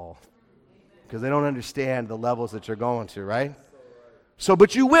to fall because they don't understand the levels that you're going to, right? So,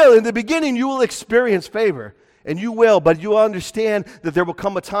 but you will. In the beginning, you will experience favor, and you will, but you will understand that there will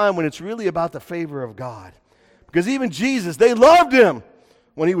come a time when it's really about the favor of God. Because even Jesus, they loved him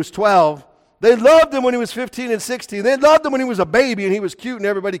when he was 12. They loved him when he was 15 and 16. They loved him when he was a baby and he was cute and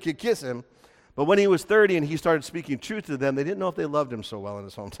everybody could kiss him. But when he was 30 and he started speaking truth to them, they didn't know if they loved him so well in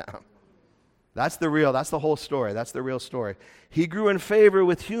his hometown. That's the whole story. That's the real story. He grew in favor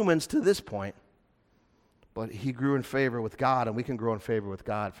with humans to this point, but he grew in favor with God, and we can grow in favor with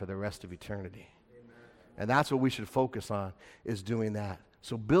God for the rest of eternity. Amen. And that's what we should focus on, is doing that.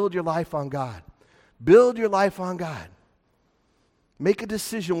 So build your life on God. Build your life on God. Make a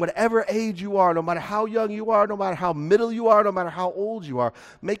decision, whatever age you are, no matter how young you are, no matter how middle you are, no matter how old you are,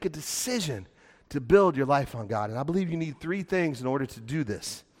 make a decision to build your life on God. And I believe you need 3 things in order to do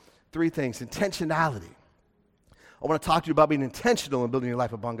this. 3 things. Intentionality. I want to talk to you about being intentional in building your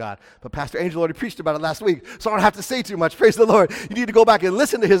life upon God. But Pastor Angel already preached about it last week, so I don't have to say too much. Praise the Lord. You need to go back and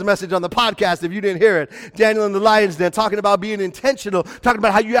listen to his message on the podcast if you didn't hear it. Daniel in the Lion's Den, talking about being intentional, talking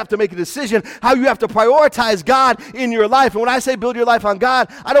about how you have to make a decision, how you have to prioritize God in your life. And when I say build your life on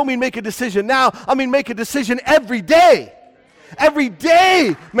God, I don't mean make a decision now. I mean make a decision every day. Every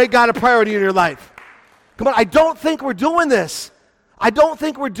day, make God a priority in your life. Come on, I don't think we're doing this. I don't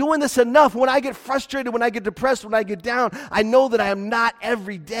think we're doing this enough. When I get frustrated, when I get depressed, when I get down, I know that I am not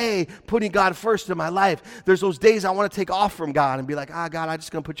every day putting God first in my life. There's those days I want to take off from God and be like, God, I'm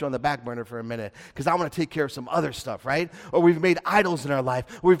just going to put you on the back burner for a minute because I want to take care of some other stuff, right? Or we've made idols in our life,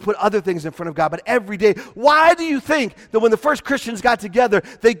 or we've put other things in front of God. But every day, why do you think that when the first Christians got together,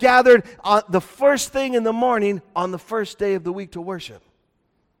 they gathered on the first thing in the morning on the first day of the week to worship?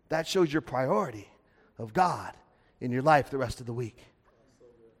 That shows your priority of God in your life the rest of the week.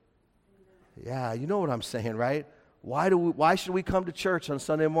 Yeah, you know what I'm saying, right? Why should we come to church on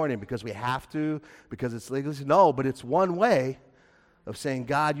Sunday morning? Because we have to? Because it's legal? No, but it's one way of saying,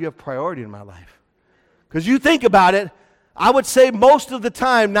 God, you have priority in my life. Because you think about it, I would say most of the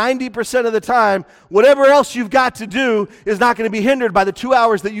time, 90% of the time, whatever else you've got to do is not going to be hindered by the 2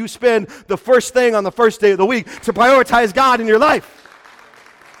 hours that you spend the first thing on the first day of the week to prioritize God in your life.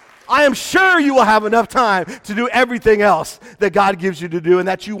 I am sure you will have enough time to do everything else that God gives you to do and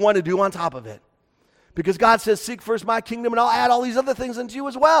that you want to do on top of it. Because God says, seek first my kingdom and I'll add all these other things unto you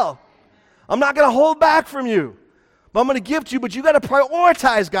as well. I'm not going to hold back from you. But I'm going to give to you, but you got to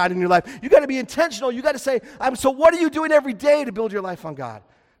prioritize God in your life. You got to be intentional. You got to say, so what are you doing every day to build your life on God?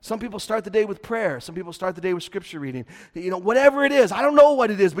 Some people start the day with prayer. Some people start the day with scripture reading. Whatever it is. I don't know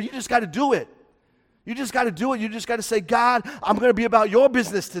what it is, but you just got to do it. You just got to do it. You just got to say, God, I'm going to be about your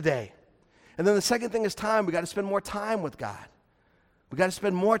business today. And then the second thing is time. We got to spend more time with God. We got to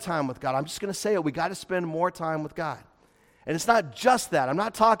spend more time with God. I'm just going to say it. We got to spend more time with God. And it's not just that. I'm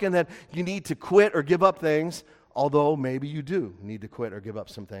not talking that you need to quit or give up things, although maybe you do need to quit or give up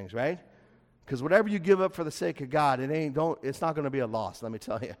some things, right? Because whatever you give up for the sake of God, it's not going to be a loss, let me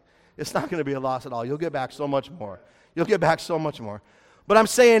tell you. It's not going to be a loss at all. You'll get back so much more. You'll get back so much more. But I'm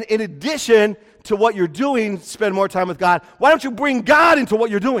saying, in addition to what you're doing, spend more time with God. Why don't you bring God into what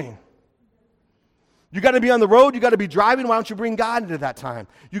you're doing? You got to be on the road. You got to be driving. Why don't you bring God into that time?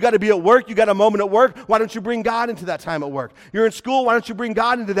 You got to be at work. You got a moment at work. Why don't you bring God into that time at work? You're in school. Why don't you bring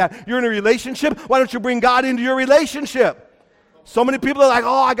God into that? You're in a relationship. Why don't you bring God into your relationship? So many people are like,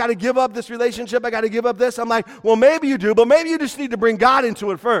 oh, I got to give up this relationship. I got to give up this. I'm like, well, maybe you do, but maybe you just need to bring God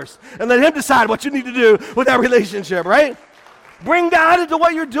into it first and let him decide what you need to do with that relationship, right? Bring God into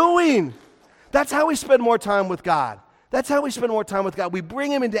what you're doing. That's how we spend more time with God. That's how we spend more time with God. We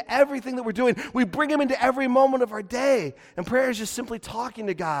bring him into everything that we're doing. We bring him into every moment of our day. And prayer is just simply talking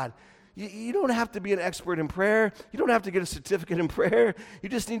to God. You don't have to be an expert in prayer. You don't have to get a certificate in prayer. You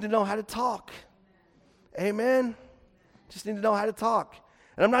just need to know how to talk. Amen? Just need to know how to talk.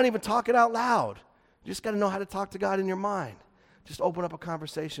 And I'm not even talking out loud. You just got to know how to talk to God in your mind. Just open up a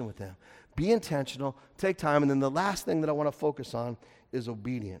conversation with him. Be intentional. Take time. And then the last thing that I want to focus on is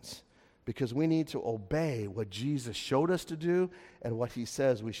obedience. Because we need to obey what Jesus showed us to do and what he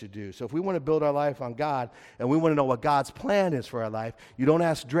says we should do. So if we want to build our life on God and we want to know what God's plan is for our life, you don't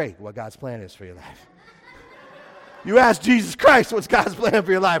ask Drake what God's plan is for your life. You ask Jesus Christ what's God's plan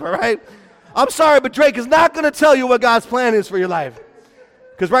for your life, all right? I'm sorry, but Drake is not going to tell you what God's plan is for your life.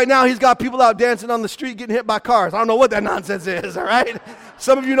 Because right now he's got people out dancing on the street getting hit by cars. I don't know what that nonsense is, all right?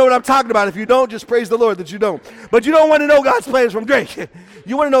 Some of you know what I'm talking about. If you don't, just praise the Lord that you don't. But you don't want to know God's plans from Drake.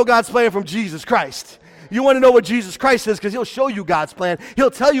 You want to know God's plan from Jesus Christ. You want to know what Jesus Christ is because he'll show you God's plan. He'll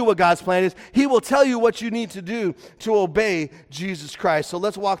tell you what God's plan is. He will tell you what you need to do to obey Jesus Christ. So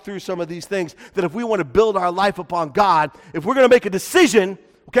let's walk through some of these things that if we want to build our life upon God, if we're going to make a decision,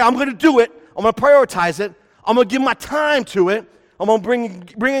 okay, I'm going to do it. I'm going to prioritize it. I'm going to give my time to it. I'm going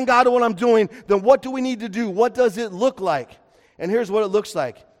to bring in God to what I'm doing. Then what do we need to do? What does it look like? And here's what it looks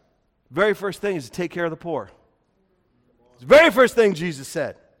like. Very first thing is to take care of the poor. It's the very first thing Jesus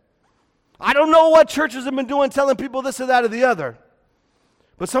said. I don't know what churches have been doing, telling people this or that or the other.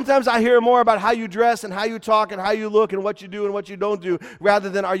 But sometimes I hear more about how you dress and how you talk and how you look and what you do and what you don't do,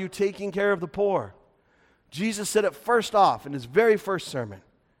 rather than are you taking care of the poor? Jesus said it first off in his very first sermon.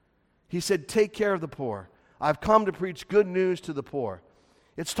 He said, take care of the poor. I've come to preach good news to the poor.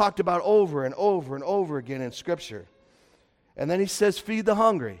 It's talked about over and over and over again in Scripture. And then he says, feed the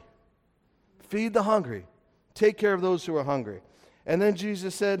hungry. Feed the hungry. Take care of those who are hungry. And then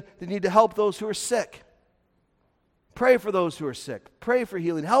Jesus said they need to help those who are sick. Pray for those who are sick. Pray for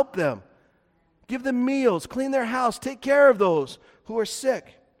healing. Help them. Give them meals. Clean their house. Take care of those who are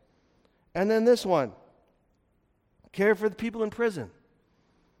sick. And then this one. Care for the people in prison.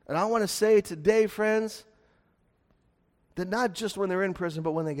 And I want to say today, friends, that not just when they're in prison,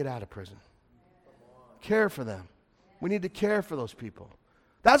 but when they get out of prison. Care for them. We need to care for those people.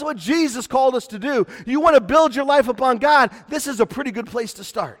 That's what Jesus called us to do. You want to build your life upon God, this is a pretty good place to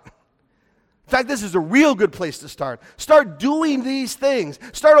start. In fact, this is a real good place to start. Start doing these things.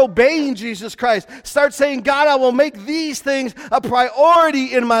 Start obeying Jesus Christ. Start saying, God, I will make these things a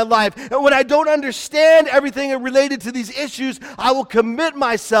priority in my life. And when I don't understand everything related to these issues, I will commit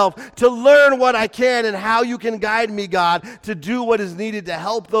myself to learn what I can and how you can guide me, God, to do what is needed to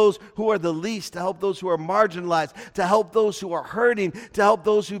help those who are the least, to help those who are marginalized, to help those who are hurting, to help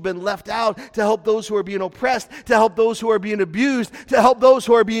those who've been left out, to help those who are being oppressed, to help those who are being abused, to help those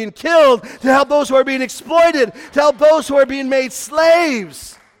who are being killed, to help those who are being exploited, to help those who are being made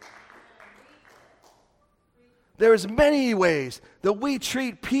slaves. There's many ways that we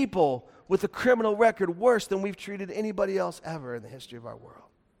treat people with a criminal record worse than we've treated anybody else ever in the history of our world.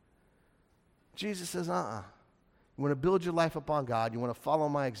 Jesus says, You want to build your life upon God. You want to follow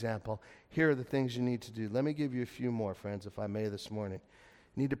my example. Here are the things you need to do. Let me give you a few more, friends, if I may, this morning.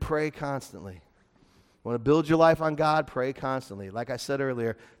 You need to pray constantly. You want to build your life on God? Pray constantly. Like I said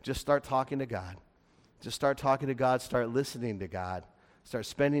earlier, just start talking to God. Just start talking to God. Start listening to God. Start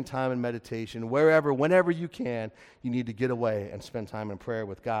spending time in meditation. Wherever, whenever you can, you need to get away and spend time in prayer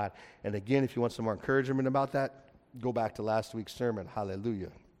with God. And again, if you want some more encouragement about that, go back to last week's sermon.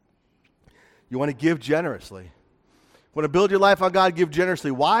 Hallelujah. You want to give generously. Want to build your life on God, give generously.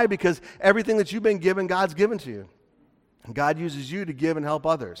 Why? Because everything that you've been given, God's given to you. And God uses you to give and help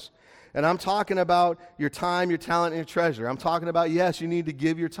others. And I'm talking about your time, your talent, and your treasure. I'm talking about, yes, you need to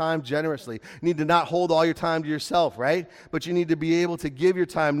give your time generously. You need to not hold all your time to yourself, right? But you need to be able to give your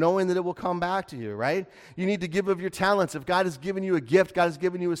time knowing that it will come back to you, right? You need to give of your talents. If God has given you a gift, God has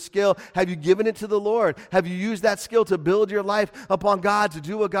given you a skill, have you given it to the Lord? Have you used that skill to build your life upon God, to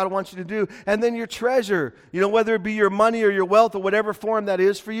do what God wants you to do? And then your treasure, whether it be your money or your wealth or whatever form that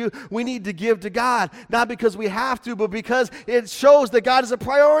is for you, we need to give to God, not because we have to, but because it shows that God is a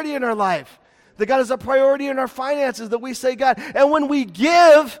priority in our life. That God is a priority in our finances, that we say, God, and when we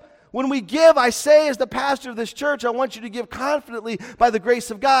give, I say as the pastor of this church, I want you to give confidently by the grace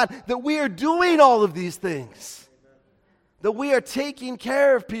of God that we are doing all of these things. That we are taking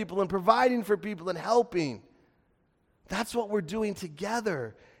care of people and providing for people and helping. That's what we're doing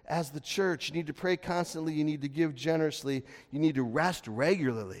together as the church. You need to pray constantly. You need to give generously. You need to rest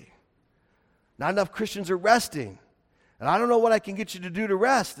regularly. Not enough Christians are resting. And I don't know what I can get you to do to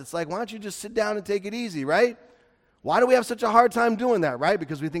rest. It's like, why don't you just sit down and take it easy, right? Why do we have such a hard time doing that, right?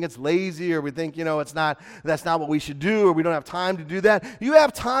 Because we think it's lazy, or we think, that's not what we should do, or we don't have time to do that. You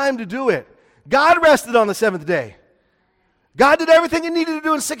have time to do it. God rested on the seventh day. God did everything he needed to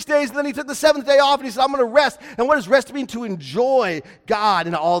do in 6 days, and then he took the seventh day off, and he said, I'm going to rest. And what does rest mean? To enjoy God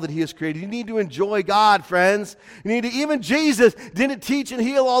and all that he has created. You need to enjoy God, friends. Even Jesus didn't teach and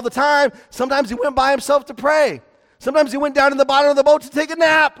heal all the time. Sometimes he went by himself to pray. Sometimes he went down in the bottom of the boat to take a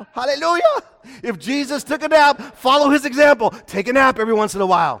nap. Hallelujah. If Jesus took a nap, follow his example. Take a nap every once in a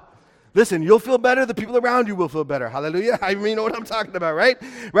while. Listen, you'll feel better. The people around you will feel better. Hallelujah. I mean, you know what I'm talking about, right?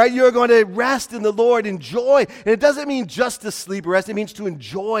 Right? You're going to rest in the Lord, enjoy. And it doesn't mean just to sleep or rest. It means to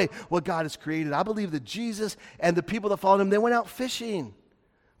enjoy what God has created. I believe that Jesus and the people that followed him, they went out fishing.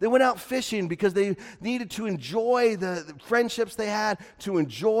 They went out fishing because they needed to enjoy the friendships they had, to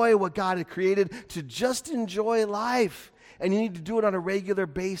enjoy what God had created, to just enjoy life. And you need to do it on a regular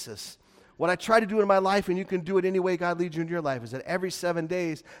basis. What I try to do in my life, and you can do it any way God leads you in your life, is that every 7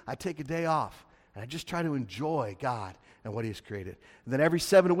 days I take a day off. And I just try to enjoy God and what he has created. And then every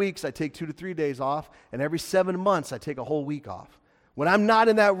 7 weeks I take 2 to 3 days off. And every 7 months I take a whole week off. When I'm not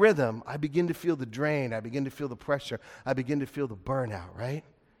in that rhythm, I begin to feel the drain. I begin to feel the pressure. I begin to feel the burnout, right?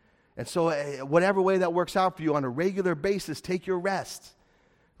 And so whatever way that works out for you on a regular basis, take your rest,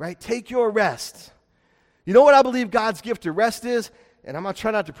 right? Take your rest. You know what I believe God's gift to rest is? And I'm going to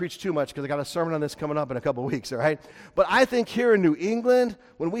try not to preach too much because I got a sermon on this coming up in a couple of weeks, all right? But I think here in New England,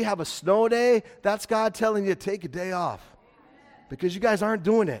 when we have a snow day, that's God telling you to take a day off because you guys aren't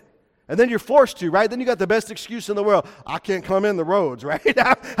doing it. And then you're forced to, right? Then you got the best excuse in the world. I can't come in the roads, right?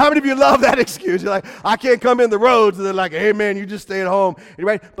 How many of you love that excuse? You're like, I can't come in the roads. And they're like, hey, man, you just stay at home.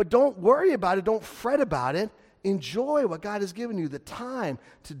 Right? But don't worry about it. Don't fret about it. Enjoy what God has given you, the time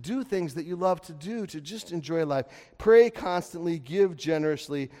to do things that you love to do, to just enjoy life. Pray constantly, give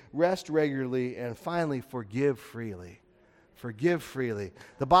generously, rest regularly, and finally, forgive freely. Forgive freely.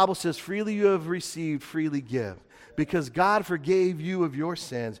 The Bible says, freely you have received, freely give. Because God forgave you of your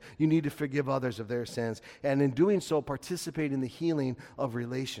sins, you need to forgive others of their sins. And in doing so, participate in the healing of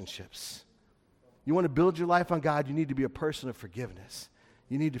relationships. You want to build your life on God, you need to be a person of forgiveness.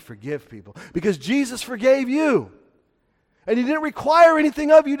 You need to forgive people. Because Jesus forgave you. And he didn't require anything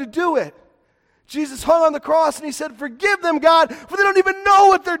of you to do it. Jesus hung on the cross and he said, forgive them, God, for they don't even know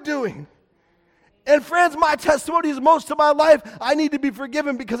what they're doing. And friends, my testimony is most of my life, I need to be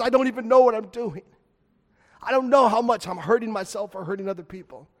forgiven because I don't even know what I'm doing. I don't know how much I'm hurting myself or hurting other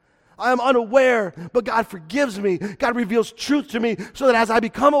people. I am unaware, but God forgives me. God reveals truth to me so that as I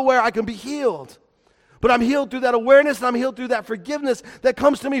become aware, I can be healed. But I'm healed through that awareness and I'm healed through that forgiveness that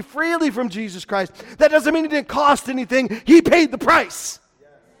comes to me freely from Jesus Christ. That doesn't mean it didn't cost anything. He paid the price.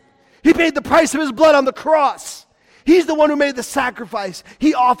 He paid the price of his blood on the cross. He's the one who made the sacrifice.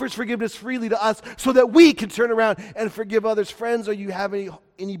 He offers forgiveness freely to us so that we can turn around and forgive others. Friends, are you having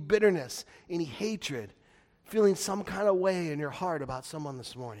any bitterness, any hatred, feeling some kind of way in your heart about someone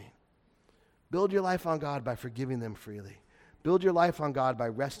this morning? Build your life on God by forgiving them freely. Build your life on God by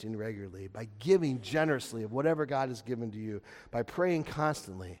resting regularly, by giving generously of whatever God has given to you, by praying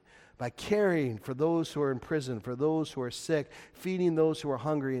constantly, by caring for those who are in prison, for those who are sick, feeding those who are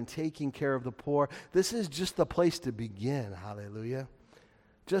hungry, and taking care of the poor. This is just the place to begin, hallelujah.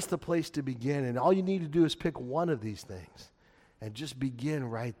 Just the place to begin. And all you need to do is pick one of these things and just begin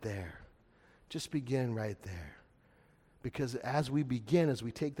right there. Just begin right there. Because as we begin, as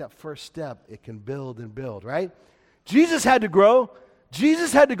we take that first step, it can build and build, right? Jesus had to grow.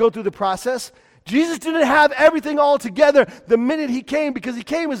 Jesus had to go through the process. Jesus didn't have everything all together the minute he came, because he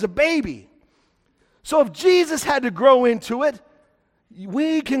came as a baby. So if Jesus had to grow into it,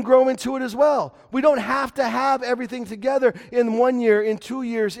 we can grow into it as well. We don't have to have everything together in 1 year, in 2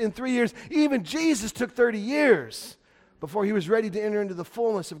 years, in 3 years. Even Jesus took 30 years before he was ready to enter into the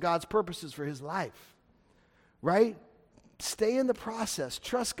fullness of God's purposes for his life. Right? Stay in the process.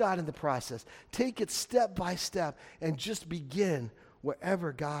 Trust God in the process. Take it step by step and just begin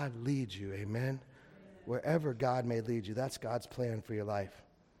wherever God leads you. Amen? Wherever God may lead you. That's God's plan for your life.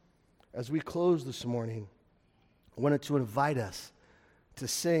 As we close this morning, I wanted to invite us to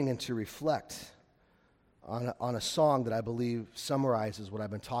sing and to reflect on a song that I believe summarizes what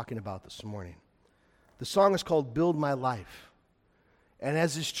I've been talking about this morning. The song is called Build My Life. And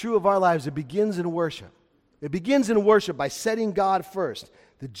as is true of our lives, it begins in worship. It begins in worship by setting God first,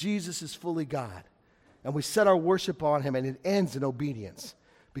 that Jesus is fully God. And we set our worship on him, and it ends in obedience.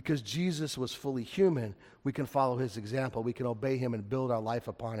 Because Jesus was fully human, we can follow his example. We can obey him and build our life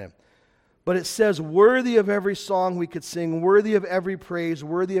upon him. But it says, worthy of every song we could sing, worthy of every praise,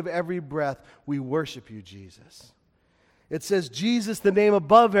 worthy of every breath, we worship you, Jesus. It says, Jesus, the name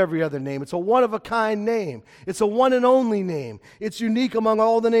above every other name. It's a one-of-a-kind name. It's a one and only name. It's unique among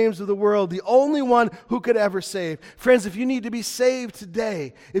all the names of the world, the only one who could ever save. Friends, if you need to be saved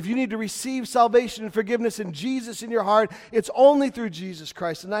today, if you need to receive salvation and forgiveness in Jesus in your heart, it's only through Jesus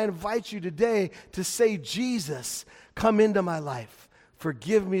Christ. And I invite you today to say, Jesus, come into my life.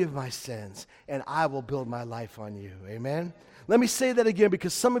 Forgive me of my sins, and I will build my life on you. Amen? Let me say that again,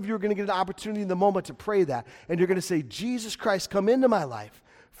 because some of you are going to get an opportunity in the moment to pray that. And you're going to say, Jesus Christ, come into my life.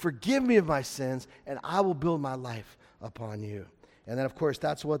 Forgive me of my sins, and I will build my life upon you. And then, of course,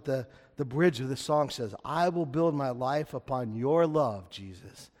 that's what the bridge of the song says. I will build my life upon your love,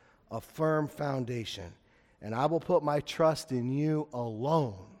 Jesus, a firm foundation. And I will put my trust in you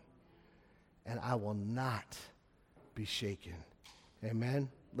alone, and I will not be shaken. Amen?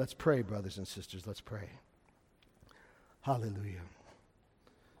 Let's pray, brothers and sisters. Let's pray. Hallelujah.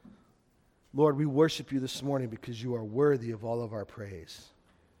 Lord, we worship you this morning because you are worthy of all of our praise.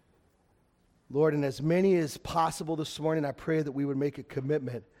 Lord, and as many as possible this morning, I pray that we would make a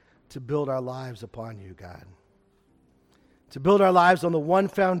commitment to build our lives upon you, God. To build our lives on the one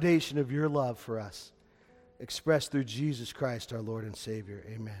foundation of your love for us, expressed through Jesus Christ, our Lord and Savior.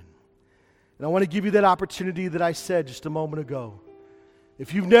 Amen. And I want to give you that opportunity that I said just a moment ago.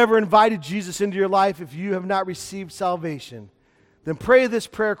 If you've never invited Jesus into your life, if you have not received salvation, then pray this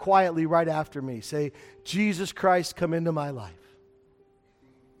prayer quietly right after me. Say, Jesus Christ, come into my life.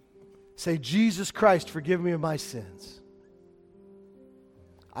 Say, Jesus Christ, forgive me of my sins.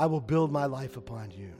 I will build my life upon you.